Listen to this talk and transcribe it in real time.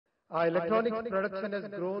Our electronics production has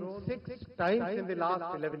grown 6 times in the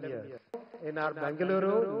last 11 years. In our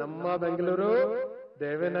Bengaluru, Namma Bengaluru,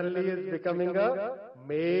 Devanalli is becoming a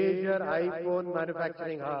major iPhone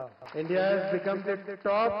manufacturing hub. India has become the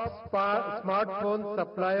top smartphone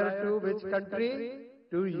supplier to which country?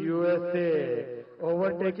 To USA,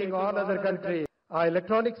 overtaking all other countries. Our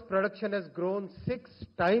electronics production has grown 6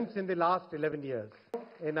 times in the last 11 years.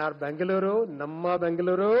 In our Bengaluru, Namma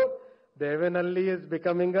Bengaluru, Devanalli is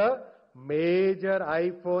becoming a major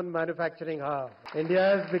iPhone manufacturing hub. India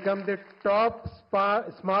has become the top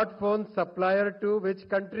smartphone supplier to which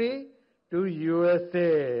country? To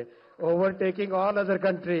USA, overtaking all other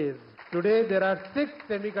countries. Today there are 6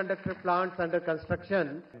 semiconductor plants under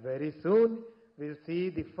construction. Very soon we'll see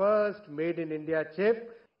the first made in India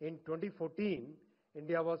chip. In 2014,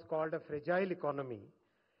 India was called a fragile economy.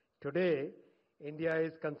 Today, India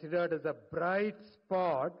is considered as a bright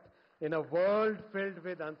spot in a world filled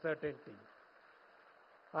with uncertainty.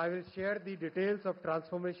 I will share the details of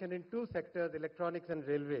transformation in 2 sectors, electronics and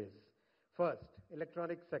railways. First,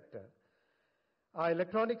 electronics sector. Our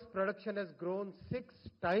electronics production has grown 6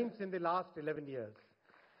 times in the last 11 years.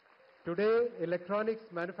 Today, electronics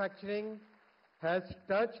manufacturing has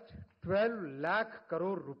touched 12 lakh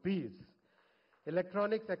crore rupees.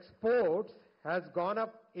 Electronics exports has gone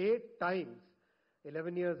up 8 times.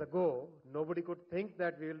 11 years ago, nobody could think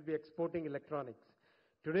that we will be exporting electronics.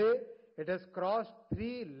 Today, it has crossed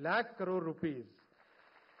 3 lakh crore rupees.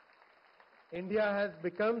 India has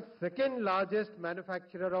become second largest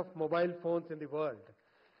manufacturer of mobile phones in the world.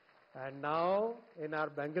 And now, in our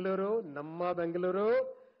Bengaluru, Namma Bengaluru,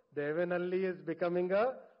 Devanalli is becoming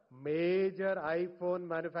a major iPhone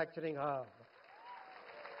manufacturing hub.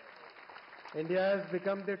 India has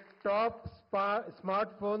become the top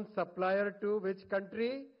smartphone supplier to which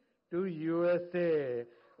country? To USA,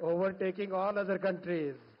 overtaking all other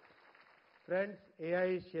countries. Friends, AI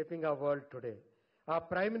is shaping our world today. Our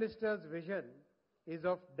Prime Minister's vision is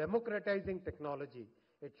of democratizing technology.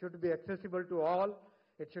 It should be accessible to all.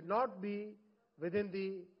 It should not be within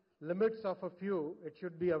the limits of a few. It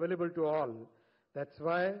should be available to all. That's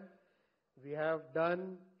why we have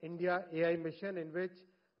done India AI mission, in which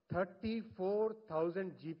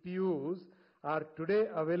 34,000 GPUs are today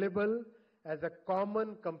available as a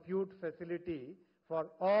common compute facility for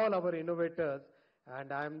all our innovators,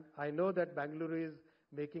 and I know that Bengaluru is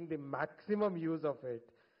making the maximum use of it.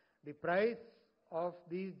 The price of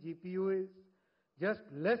these GPU is just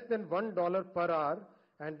less than $1 per hour,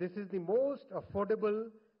 and this is the most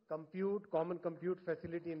affordable common compute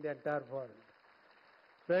facility in the entire world.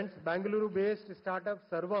 Friends, Bengaluru-based startup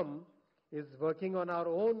Sarvam is working on our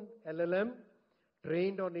own LLM,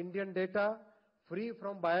 trained on Indian data, free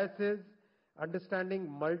from biases, understanding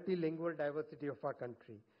multilingual diversity of our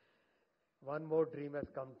country. One more dream has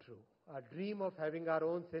come true, a dream of having our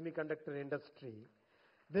own semiconductor industry.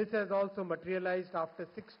 This has also materialized after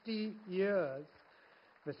 60 years.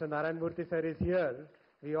 Mr. Narayan Murthy sir is here.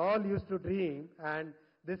 We all used to dream, and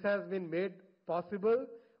this has been made possible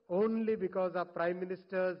only because of Prime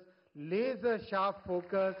Minister's laser-sharp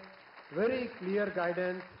focus, very clear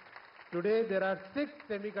guidance. Today there are 6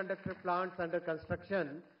 semiconductor plants under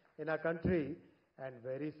construction in our country, and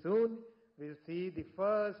very soon we'll see the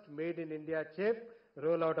first made in India chip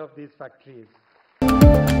roll out of these factories.